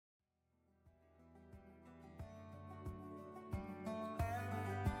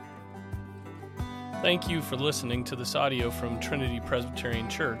Thank you for listening to this audio from Trinity Presbyterian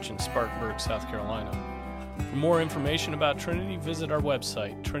Church in Spartanburg, South Carolina. For more information about Trinity, visit our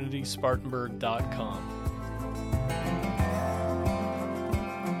website, trinityspartanburg.com.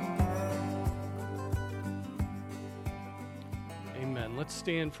 Amen. Let's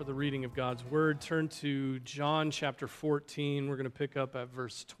stand for the reading of God's Word. Turn to John chapter 14. We're going to pick up at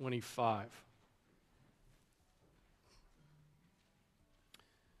verse 25.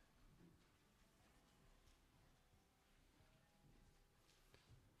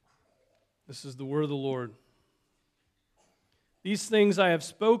 This is the word of the Lord. These things I have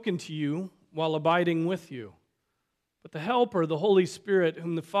spoken to you while abiding with you. But the Helper, the Holy Spirit,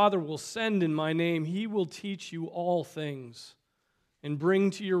 whom the Father will send in my name, he will teach you all things and bring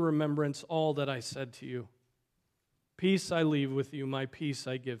to your remembrance all that I said to you. Peace I leave with you, my peace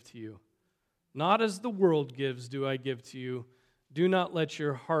I give to you. Not as the world gives do I give to you. Do not let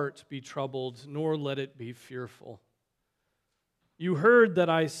your heart be troubled, nor let it be fearful. You heard that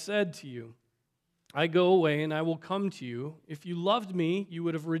I said to you, I go away and I will come to you. If you loved me, you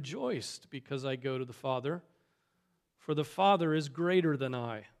would have rejoiced because I go to the Father, for the Father is greater than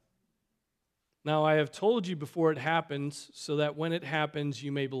I. Now I have told you before it happens, so that when it happens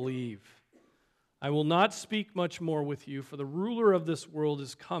you may believe. I will not speak much more with you, for the ruler of this world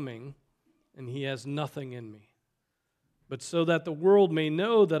is coming, and he has nothing in me. But so that the world may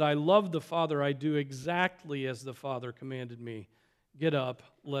know that I love the Father, I do exactly as the Father commanded me. Get up,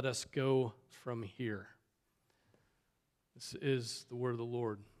 let us go from here. This is the word of the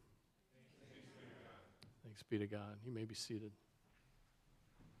Lord. Thanks be to God. You may be seated.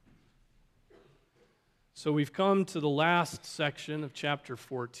 So we've come to the last section of chapter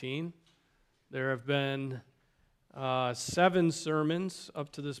 14. There have been 7 sermons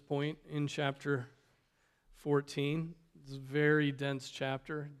up to this point in chapter 14. It's a very dense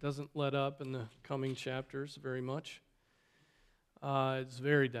chapter. It doesn't let up in the coming chapters very much. It's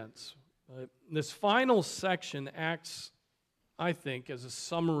very dense. This final section acts, I think, as a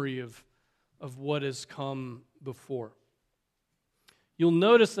summary of what has come before. You'll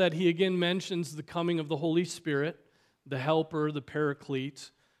notice that he again mentions the coming of the Holy Spirit, the Helper, the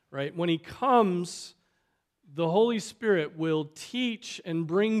Paraclete, right? When he comes, the Holy Spirit will teach and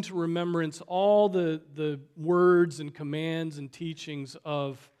bring to remembrance all the words and commands and teachings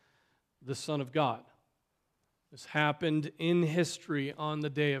of the Son of God. This happened in history on the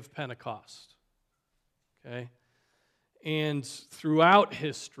day of Pentecost. Okay? And throughout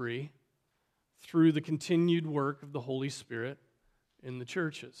history, through the continued work of the Holy Spirit in the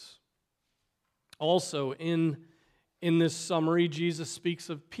churches. Also, in this summary, Jesus speaks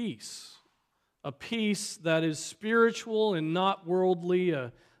of peace. A peace that is spiritual and not worldly,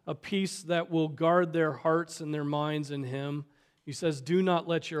 a peace that will guard their hearts and their minds in Him. He says, do not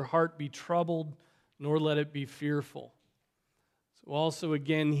let your heart be troubled, nor let it be fearful. So also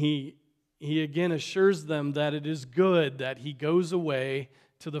again, he again assures them that it is good that he goes away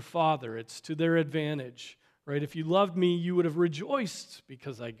to the Father. It's to their advantage, right? If you loved me, you would have rejoiced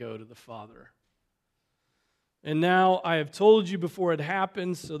because I go to the Father. And now I have told you before it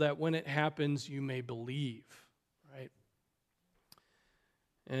happens, so that when it happens, you may believe, right?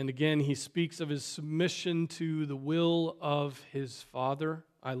 And again, he speaks of his submission to the will of his Father.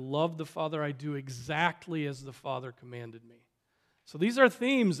 I love the Father. I do exactly as the Father commanded me. So these are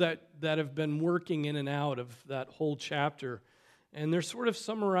themes that have been working in and out of that whole chapter, and they're sort of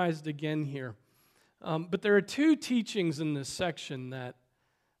summarized again here. But there are 2 teachings in this section that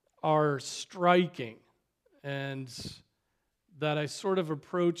are striking and that I sort of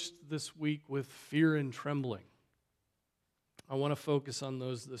approached this week with fear and trembling. I want to focus on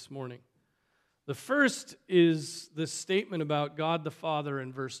those this morning. The first is this statement about God the Father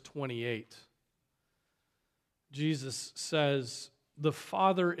in verse 28. Jesus says, the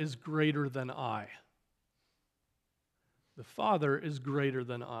Father is greater than I. The Father is greater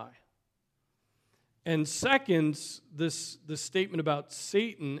than I. And second, this statement about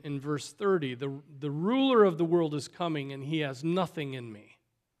Satan in verse 30, the ruler of the world is coming and he has nothing in me.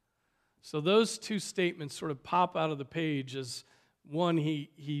 So those 2 statements sort of pop out of the page as one,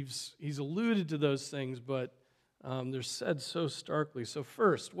 he's alluded to those things, but they're said so starkly. So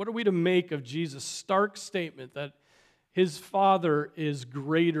first, what are we to make of Jesus' stark statement that his Father is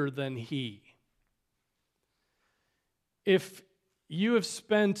greater than he? If you have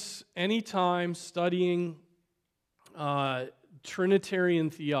spent any time studying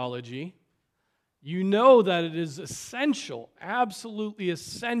Trinitarian theology, you know that it is essential, absolutely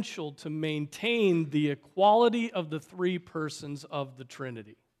essential, to maintain the equality of the 3 persons of the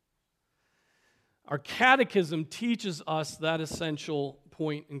Trinity. Our catechism teaches us that essential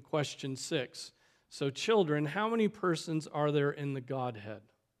point in question 6. So children, how many persons are there in the Godhead?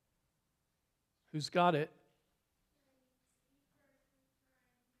 Who's got it?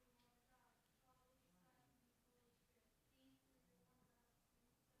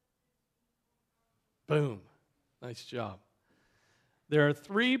 Boom. Nice job. There are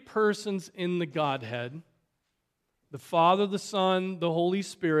three persons in the Godhead: the Father, the Son, the Holy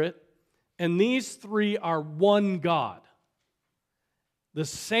Spirit, and these three are one God. The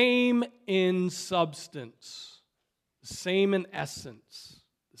same in substance, the same in essence,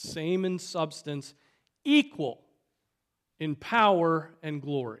 the same in substance, equal in power and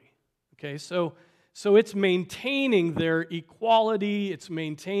glory. Okay, so it's maintaining their equality, it's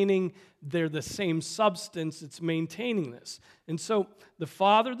maintaining they're the same substance, it's maintaining this. And so the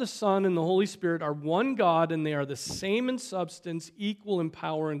Father, the Son, and the Holy Spirit are one God, and they are the same in substance, equal in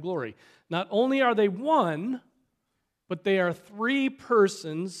power and glory. Not only are they one, but they are three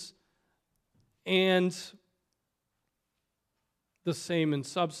persons and the same in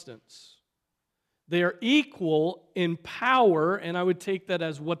substance. They are equal in power, and I would take that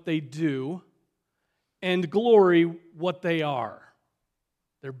as what they do, and glory, what they are.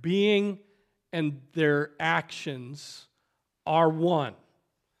 Their being and their actions are one,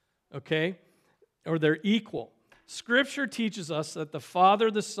 okay? Or they're equal. Scripture teaches us that the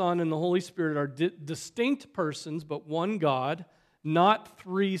Father, the Son, and the Holy Spirit are distinct persons, but one God, not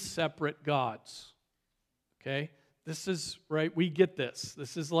three separate gods, okay? This is, right, we get this.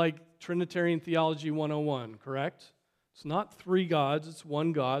 This is like Trinitarian Theology 101, correct? It's not three gods, it's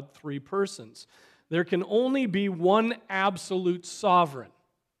one God, three persons. There can only be one absolute sovereign.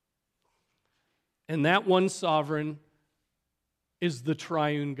 And that one sovereign is the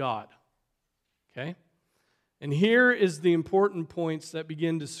triune God. Okay? And here is the important points that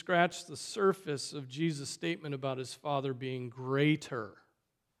begin to scratch the surface of Jesus' statement about his Father being greater.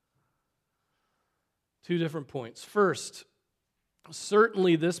 Two different points. First,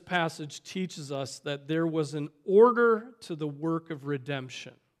 certainly this passage teaches us that there was an order to the work of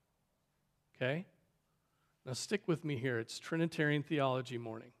redemption. Okay? Now stick with me here. It's Trinitarian Theology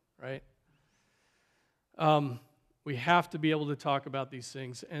morning, right? We have to be able to talk about these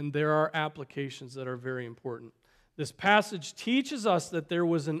things, and there are applications that are very important. This passage teaches us that there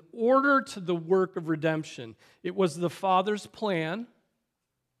was an order to the work of redemption. It was the Father's plan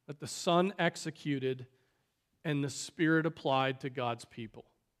that the Son executed and the Spirit applied to God's people,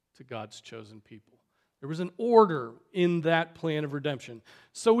 to God's chosen people. There was an order in that plan of redemption.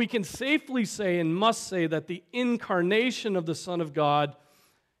 So we can safely say and must say that the incarnation of the Son of God,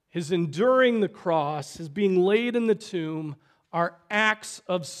 his enduring the cross, his being laid in the tomb, are acts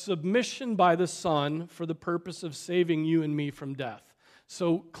of submission by the Son for the purpose of saving you and me from death.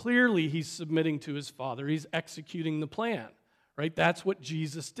 So clearly he's submitting to his Father. He's executing the plan, right? That's what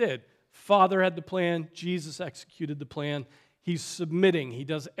Jesus did. Father had the plan. Jesus executed the plan. He's submitting. He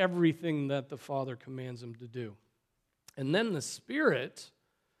does everything that the Father commands him to do. And then the Spirit,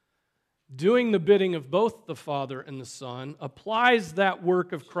 doing the bidding of both the Father and the Son, applies that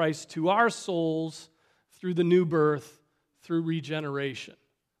work of Christ to our souls through the new birth, through regeneration.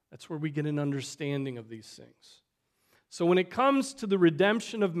 That's where we get an understanding of these things. So when it comes to the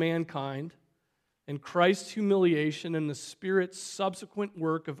redemption of mankind and Christ's humiliation and the Spirit's subsequent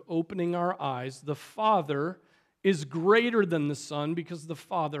work of opening our eyes, the Father is greater than the Son because the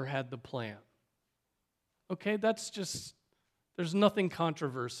Father had the plan. Okay, that's just, there's nothing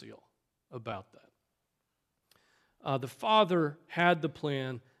controversial about that. The Father had the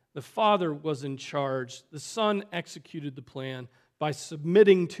plan. The Father was in charge. The Son executed the plan by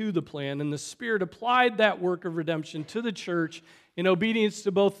submitting to the plan, and the Spirit applied that work of redemption to the church in obedience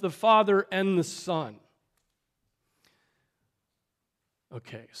to both the Father and the Son.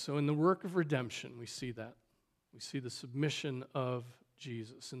 Okay, so in the work of redemption, we see that. We see the submission of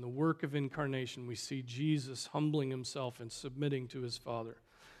Jesus. In the work of incarnation, we see Jesus humbling himself and submitting to his Father.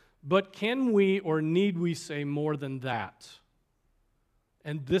 But can we or need we say more than that?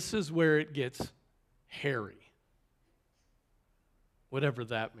 And this is where it gets hairy, whatever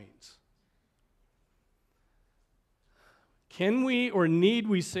that means. Can we or need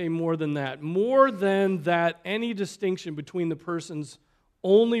we say more than that? More than that any distinction between the persons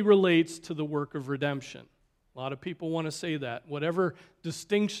only relates to the work of redemption. A lot of people want to say that. Whatever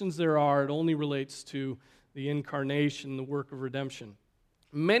distinctions there are, it only relates to the incarnation, the work of redemption.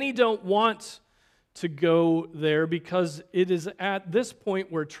 Many don't want to go there because it is at this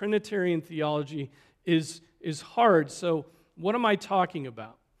point where Trinitarian theology is hard. So what am I talking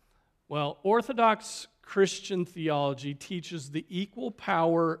about? Well, Orthodox Christian theology teaches the equal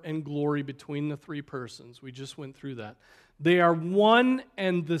power and glory between the three persons. We just went through that. They are one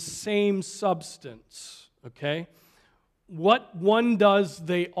and the same substance, okay? What one does,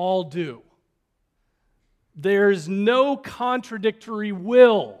 they all do. There's no contradictory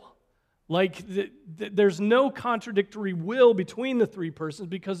will. There's no contradictory will between the three persons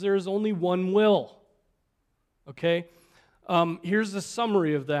because there is only one will. Okay? Here's a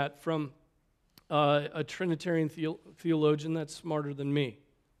summary of that from a Trinitarian theologian that's smarter than me.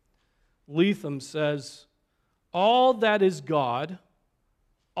 Leatham says, all that is God,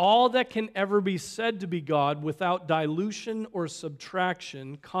 all that can ever be said to be God without dilution or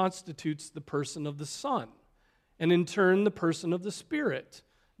subtraction constitutes the person of the Son, and in turn the person of the Spirit,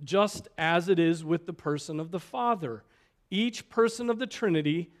 just as it is with the person of the Father. Each person of the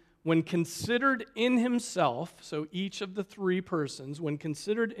Trinity, when considered in himself, so each of the three persons, when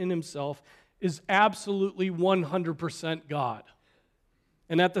considered in himself, is absolutely 100% God.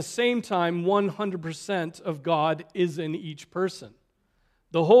 And at the same time, 100% of God is in each person.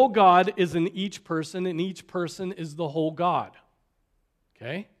 The whole God is in each person, and each person is the whole God.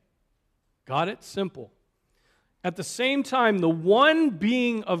 Okay? Got it? Simple. At the same time, the one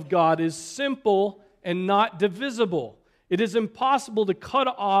being of God is simple and not divisible. It is impossible to cut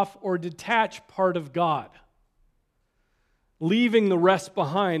off or detach part of God, leaving the rest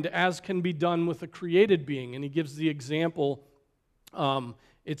behind, as can be done with a created being. And he gives the example,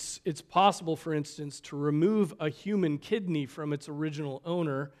 it's possible, for instance, to remove a human kidney from its original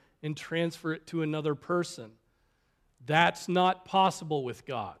owner and transfer it to another person. That's not possible with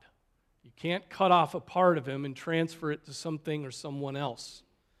God. You can't cut off a part of him and transfer it to something or someone else.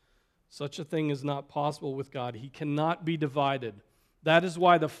 Such a thing is not possible with God. He cannot be divided. That is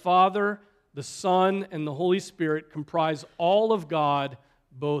why the Father, the Son, and the Holy Spirit comprise all of God,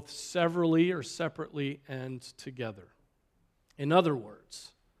 both severally or separately and together. In other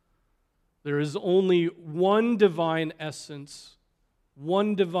words, there is only one divine essence,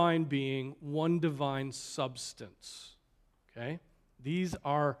 one divine being, one divine substance. Okay? These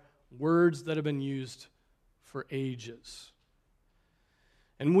are words that have been used for ages.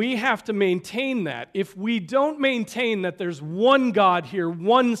 And we have to maintain that. If we don't maintain that there's one God here,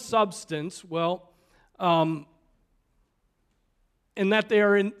 one substance, and that they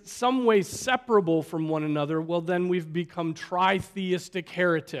are in some way separable from one another, well, then we've become tritheistic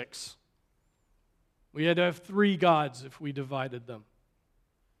heretics. We had to have three gods if we divided them.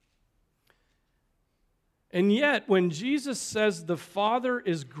 And yet, when Jesus says the Father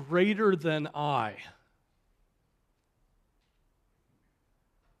is greater than I,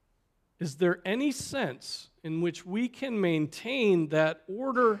 is there any sense in which we can maintain that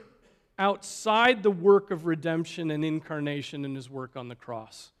order outside the work of redemption and incarnation in his work on the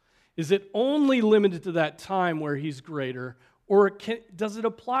cross? Is it only limited to that time where he's greater, or does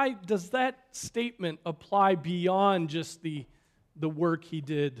that statement apply beyond just the work he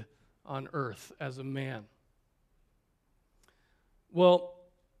did on earth as a man? Well,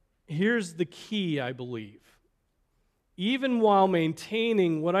 here's the key, I believe. Even while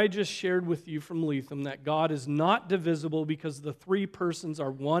maintaining what I just shared with you from Leatham, that God is not divisible because the three persons are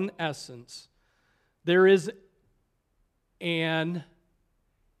one essence, there is an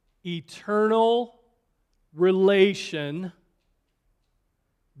eternal relation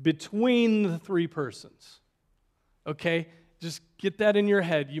between the three persons. Okay? Just get that in your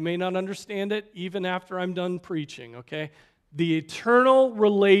head. You may not understand it even after I'm done preaching, okay? The eternal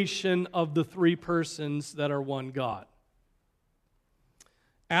relation of the three persons that are one God.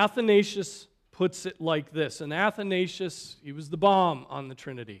 Athanasius puts it like this. And Athanasius, he was the bomb on the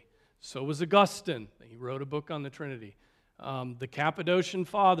Trinity. So was Augustine. He wrote a book on the Trinity. The Cappadocian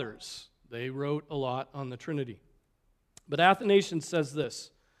Fathers, they wrote a lot on the Trinity. But Athanasius says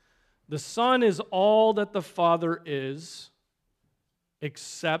this: the Son is all that the Father is,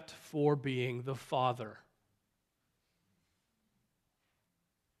 except for being the Father.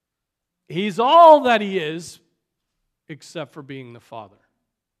 He's all that he is, except for being the Father.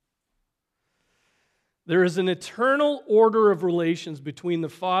 There is an eternal order of relations between the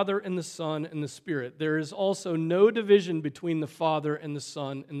Father and the Son and the Spirit. There is also no division between the Father and the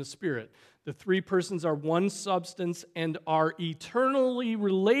Son and the Spirit. The three persons are one substance and are eternally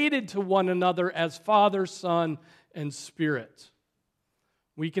related to one another as Father, Son, and Spirit.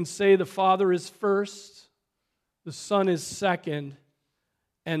 We can say the Father is first, the Son is second,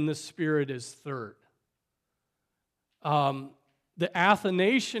 and the Spirit is third. The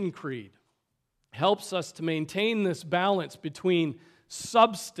Athanasian Creed helps us to maintain this balance between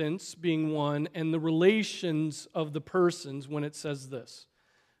substance being one and the relations of the persons when it says this: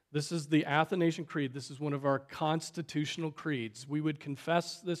 This is the Athanasian Creed. This is one of our constitutional creeds. We would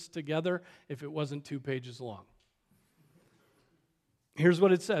confess this together if it wasn't 2 pages long. Here's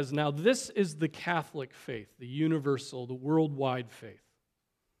what it says. Now, this is the Catholic faith, the universal, the worldwide faith,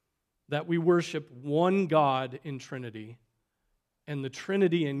 that we worship one God in Trinity, and the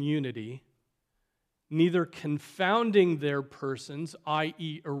Trinity in unity, neither confounding their persons,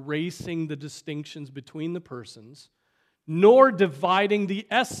 i.e., erasing the distinctions between the persons, nor dividing the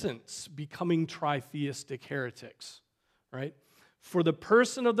essence, becoming tritheistic heretics, right? For the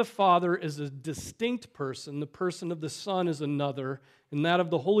person of the Father is a distinct person, the person of the Son is another, and that of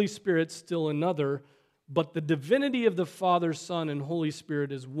the Holy Spirit still another, but the divinity of the Father, Son, and Holy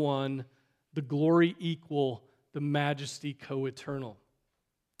Spirit is one, the glory equal, the majesty co-eternal.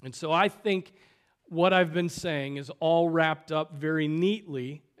 And so I think what I've been saying is all wrapped up very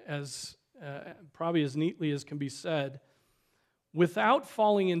neatly, probably as neatly as can be said, without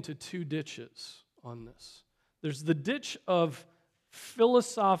falling into 2 ditches on this. There's the ditch of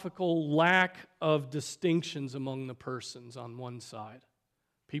philosophical lack of distinctions among the persons on one side.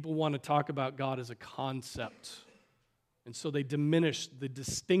 People want to talk about God as a concept, and so they diminish the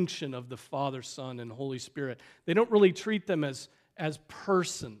distinction of the Father, Son, and Holy Spirit. They don't really treat them as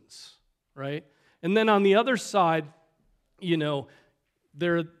persons, right? And then on the other side,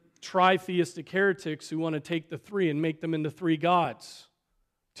 they're tritheistic heretics who want to take the 3 and make them into 3 gods.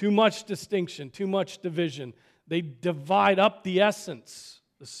 Too much distinction, too much division. They divide up the essence,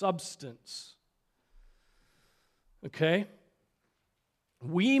 the substance. Okay?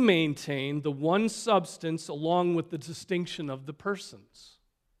 We maintain the one substance along with the distinction of the persons.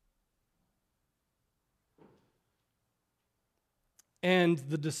 And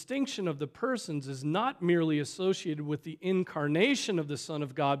the distinction of the persons is not merely associated with the incarnation of the Son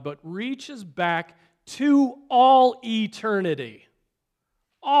of God, but reaches back to all eternity.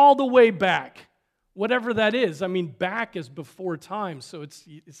 All the way back. Whatever that is. I mean, back is before time, so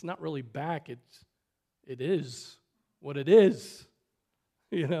it's not really back. It is what it is.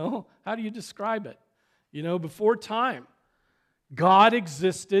 How do you describe it? Before time. God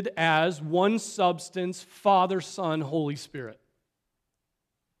existed as one substance, Father, Son, Holy Spirit.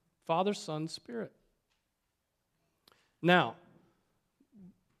 Father, Son, Spirit. Now,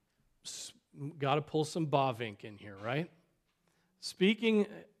 got to pull some Bavinck in here, right? Speaking,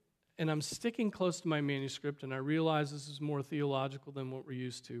 and I'm sticking close to my manuscript, and I realize this is more theological than what we're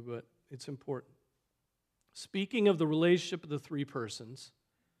used to, but it's important. Speaking of the relationship of the 3 persons,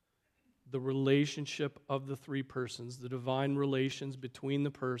 the relationship of the 3 persons, the divine relations between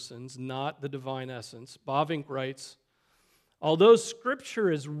the persons, not the divine essence, Bavinck writes, although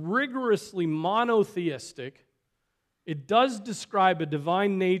Scripture is rigorously monotheistic, it does describe a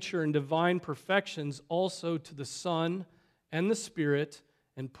divine nature and divine perfections also to the Son and the Spirit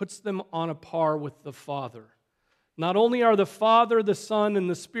and puts them on a par with the Father. Not only are the Father, the Son, and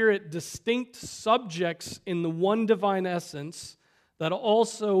the Spirit distinct subjects in the one divine essence that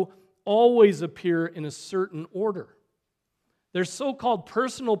also always appear in a certain order. Their so-called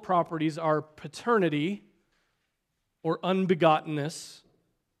personal properties are paternity, or unbegottenness,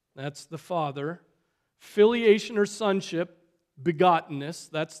 that's the Father, filiation or sonship,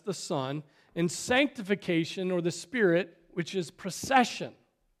 begottenness, that's the Son, and sanctification or the Spirit, which is procession.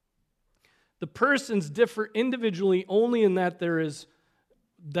 The persons differ individually only in that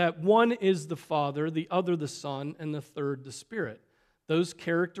that one is the Father, the other the Son, and the third the Spirit. Those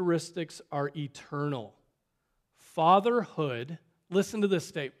characteristics are eternal. Fatherhood, listen to this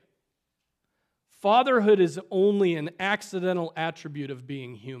statement. Fatherhood is only an accidental attribute of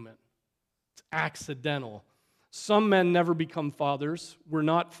being human. It's accidental. Some men never become fathers. We're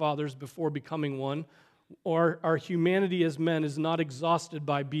not fathers before becoming one. Or our humanity as men is not exhausted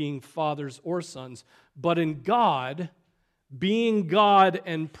by being fathers or sons. But in God, being God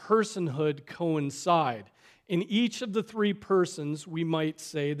and personhood coincide. In each of the 3 persons, we might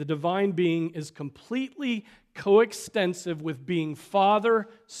say, the divine being is completely coextensive with being Father,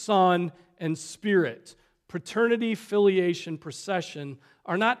 Son, and Spirit. Paternity, filiation, procession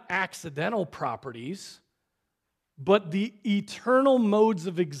are not accidental properties, but the eternal modes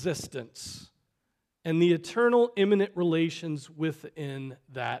of existence and the eternal immanent relations within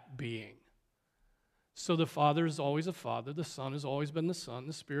that being. So the Father is always a Father, the Son has always been the Son,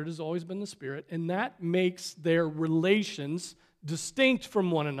 the Spirit has always been the Spirit, and that makes their relations distinct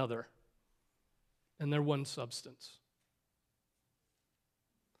from one another. And they're one substance.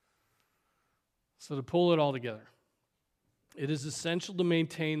 So to pull it all together, it is essential to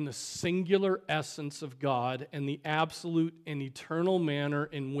maintain the singular essence of God and the absolute and eternal manner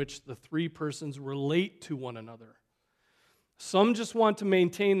in which the 3 persons relate to one another. Some just want to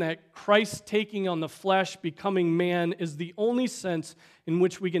maintain that Christ taking on the flesh, becoming man, is the only sense in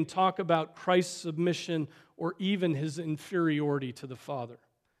which we can talk about Christ's submission or even his inferiority to the Father.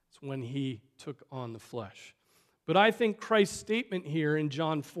 It's when he took on the flesh. But I think Christ's statement here in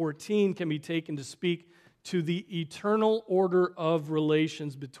John 14 can be taken to speak to the eternal order of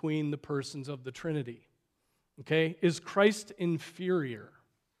relations between the persons of the Trinity. Okay? Is Christ inferior?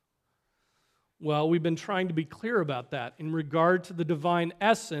 Well, we've been trying to be clear about that. In regard to the divine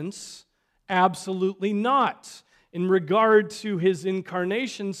essence, absolutely not. In regard to his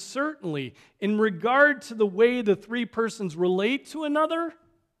incarnation, certainly. In regard to the way the three persons relate to another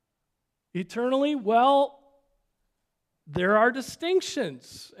eternally, well, there are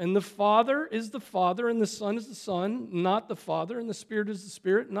distinctions. And the Father is the Father, and the Son is the Son, not the Father, and the Spirit is the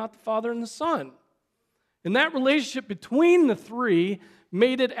Spirit, not the Father and the Son. And that relationship between the three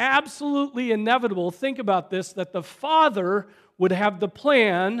made it absolutely inevitable, think about this, that the Father would have the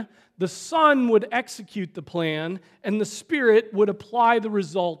plan, the Son would execute the plan, and the Spirit would apply the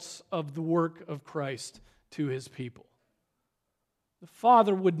results of the work of Christ to his people. The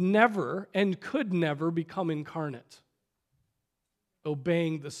Father would never and could never become incarnate,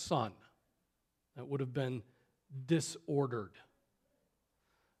 obeying the Son. That would have been disordered.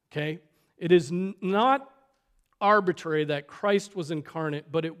 Okay? It is not arbitrary that Christ was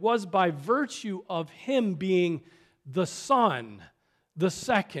incarnate, but it was by virtue of him being the Son, the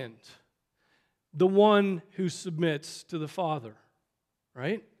second, the one who submits to the Father,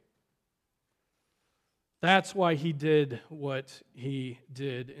 right? That's why he did what he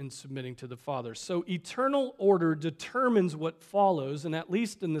did in submitting to the Father. So eternal order determines what follows, and at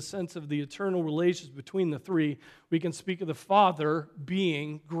least in the sense of the eternal relations between the three, we can speak of the Father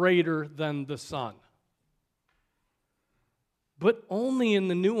being greater than the Son. But only in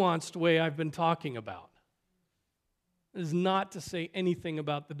the nuanced way I've been talking about. It is not to say anything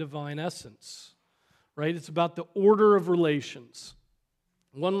about the divine essence, right? It's about the order of relations.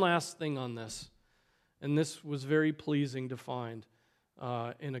 One last thing on this, and this was very pleasing to find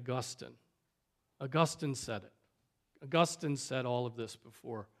in Augustine. Augustine said it. Augustine said all of this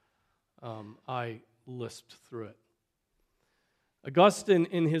before I lisped through it. Augustine,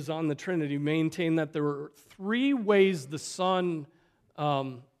 in his On the Trinity, maintained that there were three ways the Son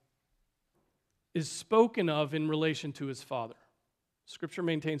is spoken of in relation to his Father. Scripture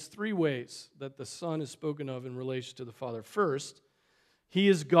maintains three ways that the Son is spoken of in relation to the Father. First, he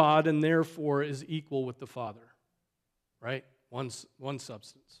is God and therefore is equal with the Father, right? One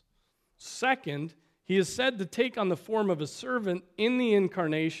substance. Second, he is said to take on the form of a servant in the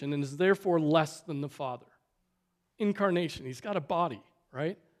incarnation and is therefore less than the Father. Incarnation, he's got a body,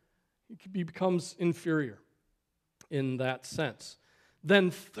 right? He becomes inferior in that sense. Then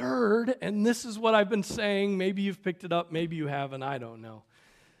third, and this is what I've been saying, maybe you've picked it up, maybe you haven't, I don't know.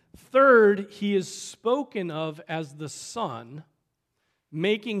 Third, he is spoken of as the Son,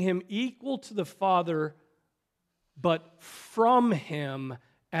 making him equal to the Father, but from him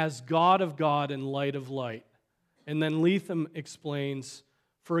as God of God and light of light. And then Latham explains,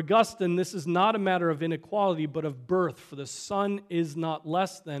 for Augustine, this is not a matter of inequality, but of birth, for the Son is not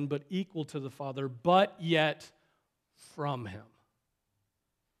less than, but equal to the Father, but yet from him.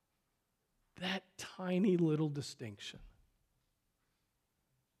 That tiny little distinction.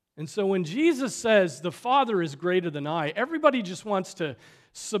 And so when Jesus says, the Father is greater than I, everybody just wants to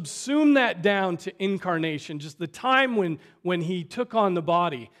subsume that down to incarnation, just the time when he took on the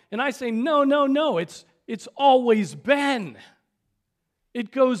body. And I say, no, it's always been.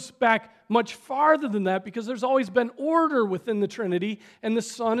 It goes back much farther than that because there's always been order within the Trinity, and the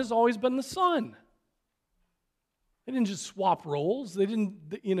Son has always been the Son. They didn't just swap roles. They didn't,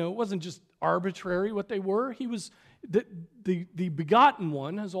 it wasn't just arbitrary what they were. He was, the begotten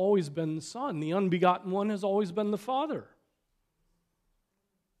one has always been the Son. The unbegotten one has always been the Father.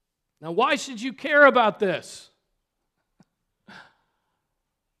 Now, why should you care about this?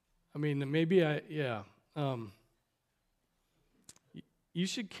 I mean, maybe you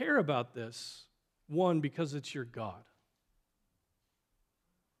should care about this, one, because it's your God.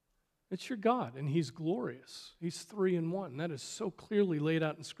 It's your God, and He's glorious. He's 3 in 1. That is so clearly laid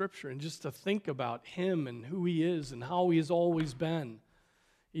out in Scripture. And just to think about Him and who He is and how He has always been,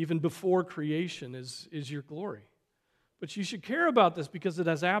 even before creation, is your glory. But you should care about this because it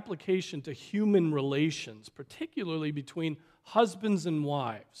has application to human relations, particularly between husbands and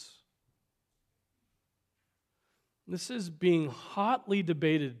wives. This is being hotly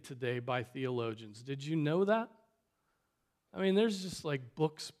debated today by theologians. Did you know that? I mean, there's just like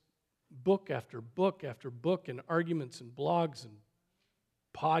book after book after book, and arguments and blogs and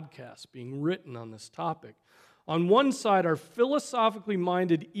podcasts being written on this topic. On one side are philosophically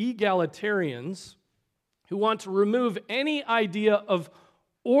minded egalitarians who want to remove any idea of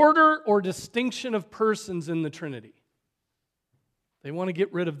order or distinction of persons in the Trinity. They want to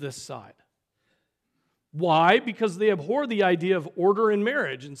get rid of this side. Why? Because they abhor the idea of order in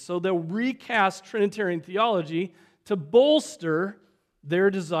marriage, and so they'll recast Trinitarian theology to bolster their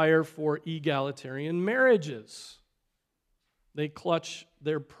desire for egalitarian marriages. They clutch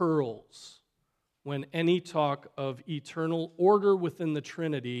their pearls when any talk of eternal order within the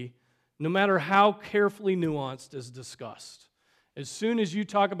Trinity, no matter how carefully nuanced, is discussed. As soon as you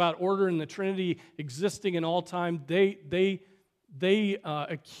talk about order in the Trinity existing in all time, they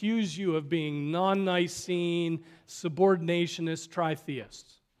accuse you of being non-Nicene, subordinationist,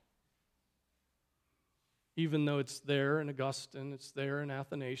 tritheists. Even though it's there in Augustine, it's there in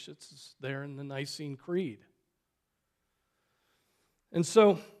Athanasius, it's there in the Nicene Creed.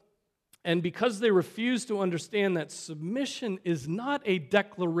 And because they refuse to understand that submission is not a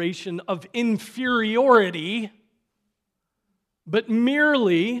declaration of inferiority, but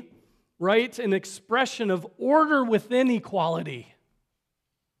merely, right, an expression of order within equality.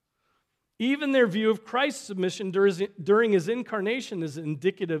 Even their view of Christ's submission during his incarnation is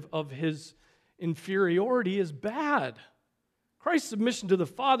indicative of his inferiority is bad. Christ's submission to the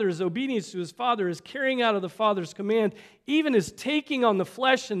Father, his obedience to his Father, his carrying out of the Father's command, even his taking on the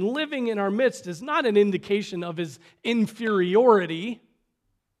flesh and living in our midst is not an indication of his inferiority,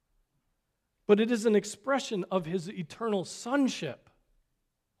 but it is an expression of his eternal sonship.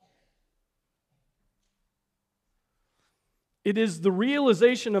 It is the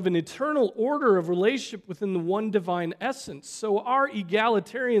realization of an eternal order of relationship within the one divine essence. So our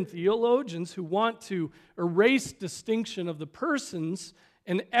egalitarian theologians who want to erase distinction of the persons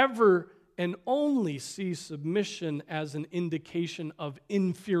and ever and only see submission as an indication of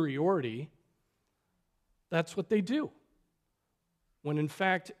inferiority, that's what they do. When in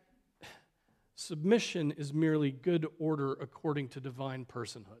fact, submission is merely good order according to divine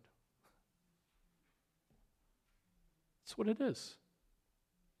personhood. That's what it is.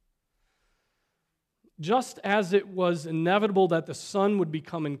 Just as it was inevitable that the Son would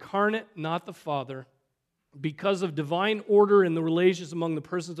become incarnate, not the Father, because of divine order in the relations among the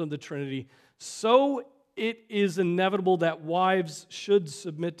persons of the Trinity, so it is inevitable that wives should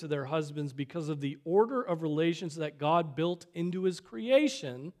submit to their husbands because of the order of relations that God built into his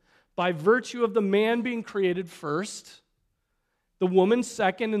creation by virtue of the man being created first, the woman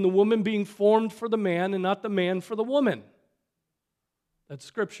second, and the woman being formed for the man and not the man for the woman. That's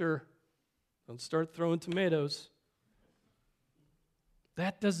Scripture. Don't start throwing tomatoes.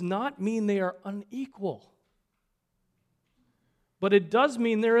 That does not mean they are unequal. But it does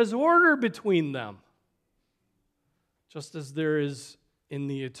mean there is order between them, just as there is in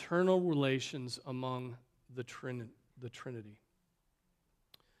the eternal relations among the Trinity,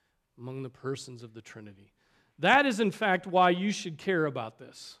 among the persons of the Trinity. That is, in fact, why you should care about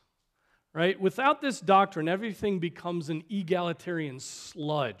this. Right? Without this doctrine, everything becomes an egalitarian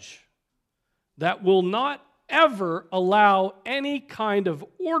sludge that will not ever allow any kind of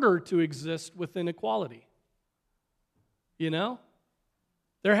order to exist within equality. You know?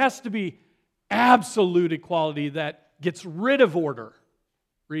 There has to be absolute equality that gets rid of order.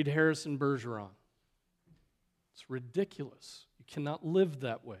 Read Harrison Bergeron. It's ridiculous. You cannot live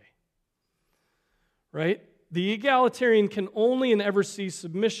that way. Right? The egalitarian can only and ever see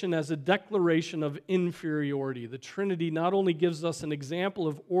submission as a declaration of inferiority. The Trinity not only gives us an example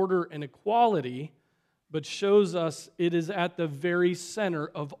of order and equality, but shows us it is at the very center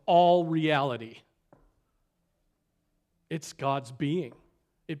of all reality. It's God's being.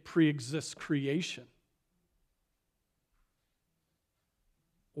 It preexists creation.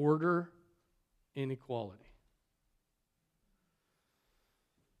 Order and equality.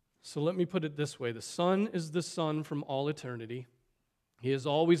 So let me put it this way. The Son is the Son from all eternity. He is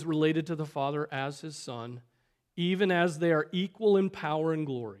always related to the Father as his Son, even as they are equal in power and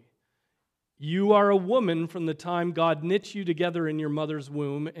glory. You are a woman from the time God knit you together in your mother's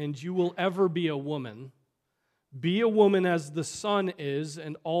womb, and you will ever be a woman. Be a woman as the Son is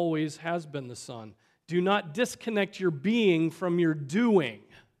and always has been the Son. Do not disconnect your being from your doing,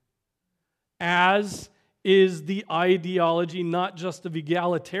 as is the ideology not just of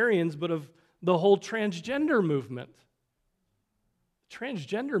egalitarians, but of the whole transgender movement. The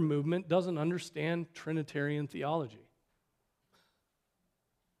transgender movement doesn't understand Trinitarian theology.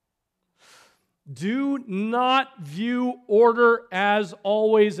 Do not view order as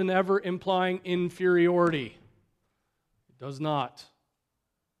always and ever implying inferiority. It does not.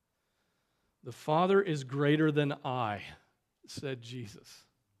 The Father is greater than I, said Jesus.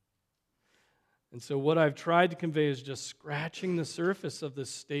 And so what I've tried to convey is just scratching the surface of this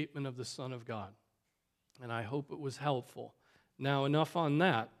statement of the Son of God. And I hope it was helpful. Now, enough on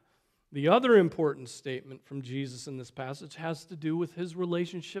that. The other important statement from Jesus in this passage has to do with his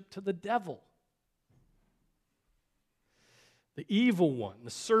relationship to the devil. The evil one,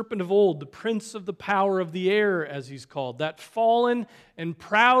 the serpent of old, the prince of the power of the air, as he's called, that fallen and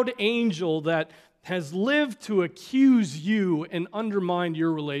proud angel that has lived to accuse you and undermine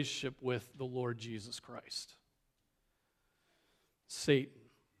your relationship with the Lord Jesus Christ. Satan.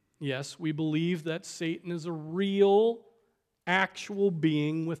 Yes, we believe that Satan is a real, actual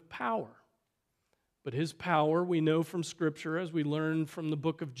being with power. But his power, we know from Scripture, as we learn from the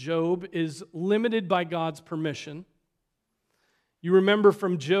book of Job, is limited by God's permission. You remember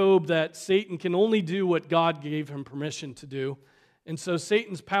from Job that Satan can only do what God gave him permission to do. And so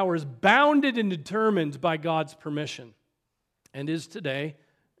Satan's power is bounded and determined by God's permission, and is today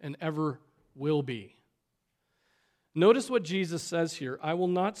and ever will be. Notice what Jesus says here. I will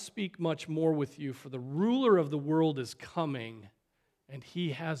not speak much more with you, for the ruler of the world is coming, and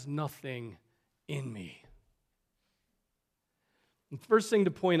he has nothing in me. The first thing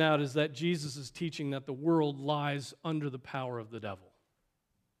to point out is that Jesus is teaching that the world lies under the power of the devil.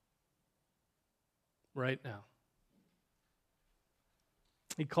 Right now.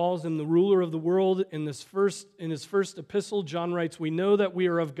 He calls him the ruler of the world. In his first epistle, John writes, we know that we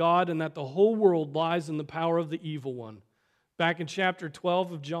are of God and that the whole world lies in the power of the evil one. Back in chapter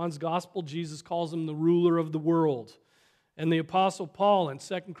 12 of John's gospel, Jesus calls him the ruler of the world. And the apostle Paul in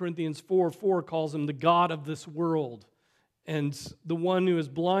 2 Corinthians 4:4 calls him the god of this world, and the one who has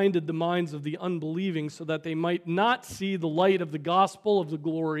blinded the minds of the unbelieving so that they might not see the light of the gospel of the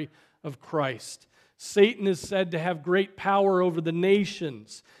glory of Christ. Satan is said to have great power over the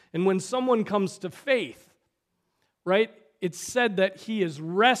nations. And when someone comes to faith, right, it's said that he is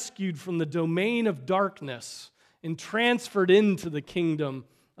rescued from the domain of darkness and transferred into the kingdom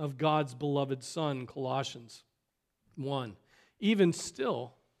of God's beloved Son, Colossians 1. Even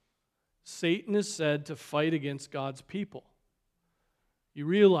still, Satan is said to fight against God's people. You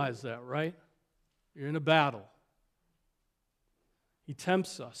realize that, right? You're in a battle. He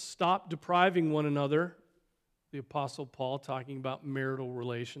tempts us. Stop depriving one another, the Apostle Paul talking about marital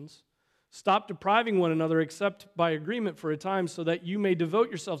relations. Stop depriving one another except by agreement for a time so that you may devote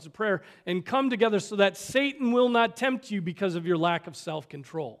yourselves to prayer and come together so that Satan will not tempt you because of your lack of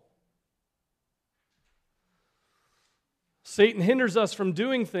self-control. Satan hinders us from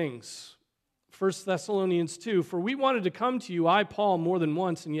doing things. 1 Thessalonians 2, for we wanted to come to you, I, Paul, more than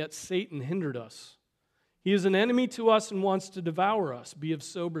once, and yet Satan hindered us. He is an enemy to us and wants to devour us. Be of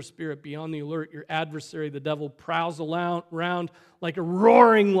sober spirit, be on the alert. Your adversary, the devil, prowls around like a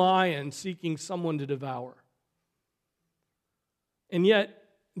roaring lion seeking someone to devour. And yet,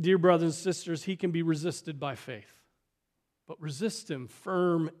 dear brothers and sisters, he can be resisted by faith. But resist him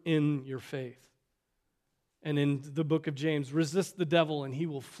firm in your faith. And in the book of James, resist the devil and he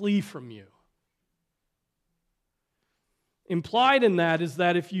will flee from you. Implied in that is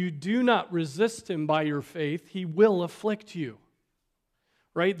that if you do not resist him by your faith, he will afflict you.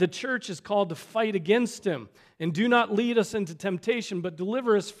 Right? The church is called to fight against him. And do not lead us into temptation, but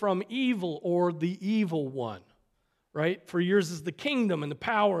deliver us from evil or the evil one. Right? For yours is the kingdom and the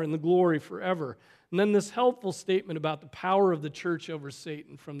power and the glory forever. And then this helpful statement about the power of the church over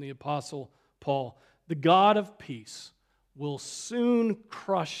Satan from the Apostle Paul. The God of peace will soon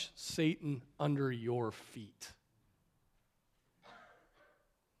crush Satan under your feet.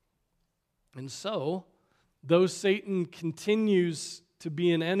 And so, though Satan continues to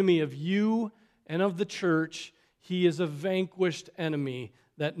be an enemy of you and of the church, he is a vanquished enemy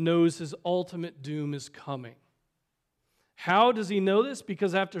that knows his ultimate doom is coming. How does he know this?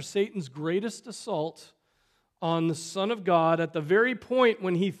 Because after Satan's greatest assault on the Son of God, at the very point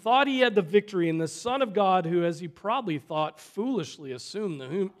when he thought he had the victory, and the Son of God, who, as he probably thought, foolishly assumed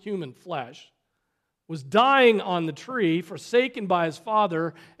the human flesh, was dying on the tree, forsaken by his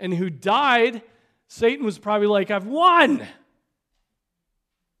Father, and who died, Satan was probably like, I've won!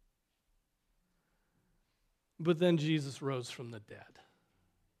 But then Jesus rose from the dead.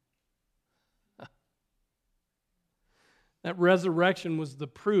 That resurrection was the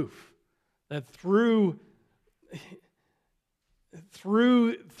proof that through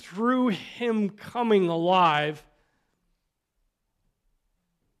him coming alive,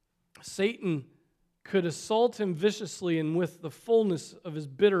 Satan could assault him viciously and with the fullness of his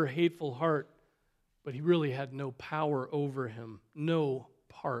bitter, hateful heart, but he really had no power over him, no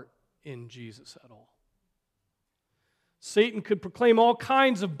part in Jesus at all. Satan could proclaim all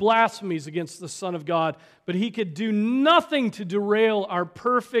kinds of blasphemies against the Son of God, but he could do nothing to derail our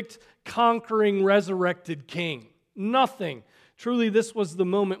perfect, conquering, resurrected King. Nothing. Truly, this was the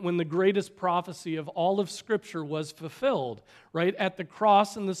moment when the greatest prophecy of all of Scripture was fulfilled. Right at the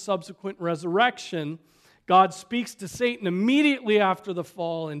cross and the subsequent resurrection, God speaks to Satan immediately after the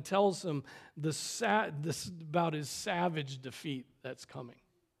fall and tells him this about his savage defeat that's coming.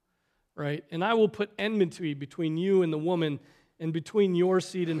 Right? And I will put enmity between you and the woman, and between your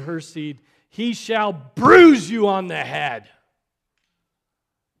seed and her seed. He shall bruise you on the head.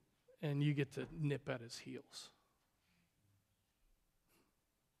 And you get to nip at his heels.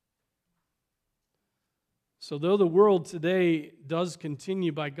 So though the world today does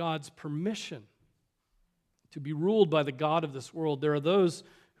continue by God's permission to be ruled by the God of this world, there are those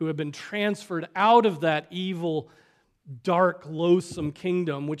who have been transferred out of that evil, dark, loathsome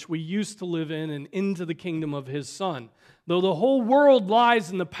kingdom which we used to live in and into the kingdom of his Son. Though the whole world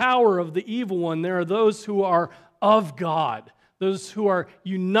lies in the power of the evil one, there are those who are of God, those who are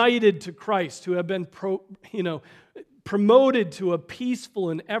united to Christ, who have been promoted to a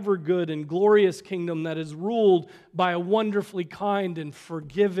peaceful and ever good and glorious kingdom that is ruled by a wonderfully kind and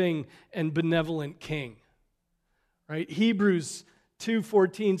forgiving and benevolent king. Right? Hebrews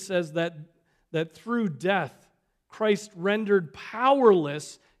 2:14 says that through death Christ rendered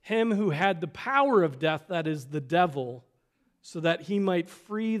powerless him who had the power of death, that is, the devil, so that he might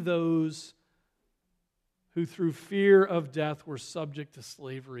free those who through fear of death were subject to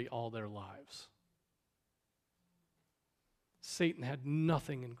slavery all their lives. Satan had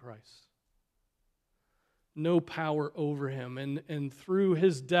nothing in Christ, no power over him. And through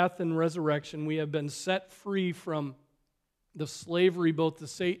his death and resurrection, we have been set free from the slavery both to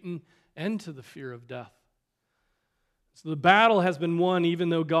Satan and to the fear of death. So the battle has been won, even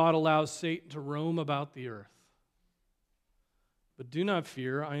though God allows Satan to roam about the earth. But do not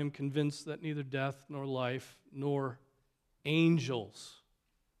fear, I am convinced that neither death nor life, nor angels,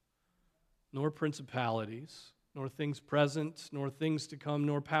 nor principalities, nor things present, nor things to come,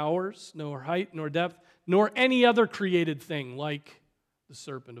 nor powers, nor height, nor depth, nor any other created thing like the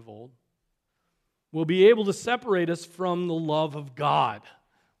serpent of old, will be able to separate us from the love of God,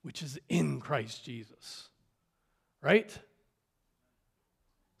 which is in Christ Jesus. Right?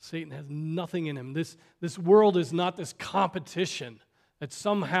 Satan has nothing in him. This world is not this competition that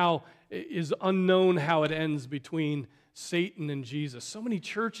somehow is unknown how it ends between Satan and Jesus. So many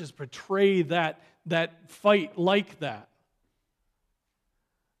churches portray that fight like that.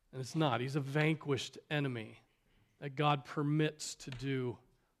 And it's not. He's a vanquished enemy that God permits to do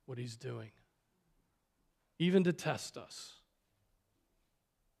what he's doing, even to test us.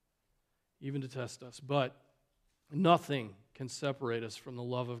 Even to test us. But nothing can separate us from the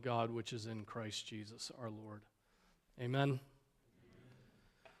love of God which is in Christ Jesus our Lord. Amen.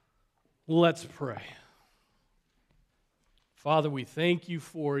 Let's pray. Father, we thank you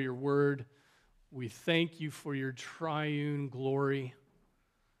for your word. We thank you for your triune glory.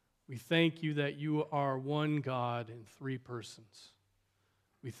 We thank you that you are one God in three persons.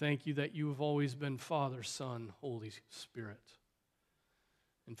 We thank you that you have always been Father, Son, Holy Spirit.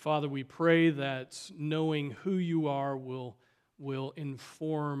 And Father, we pray that knowing who you are will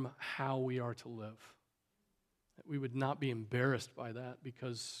inform how we are to live. That we would not be embarrassed by that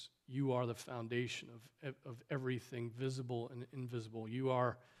because you are the foundation of everything visible and invisible.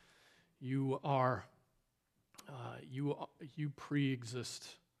 You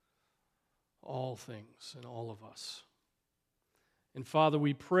pre-exist all things and all of us. And Father,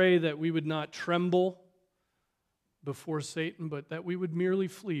 we pray that we would not tremble before Satan, but that we would merely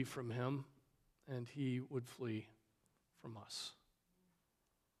flee from him, and he would flee from us.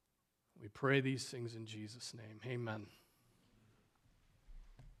 We pray these things in Jesus' name. Amen.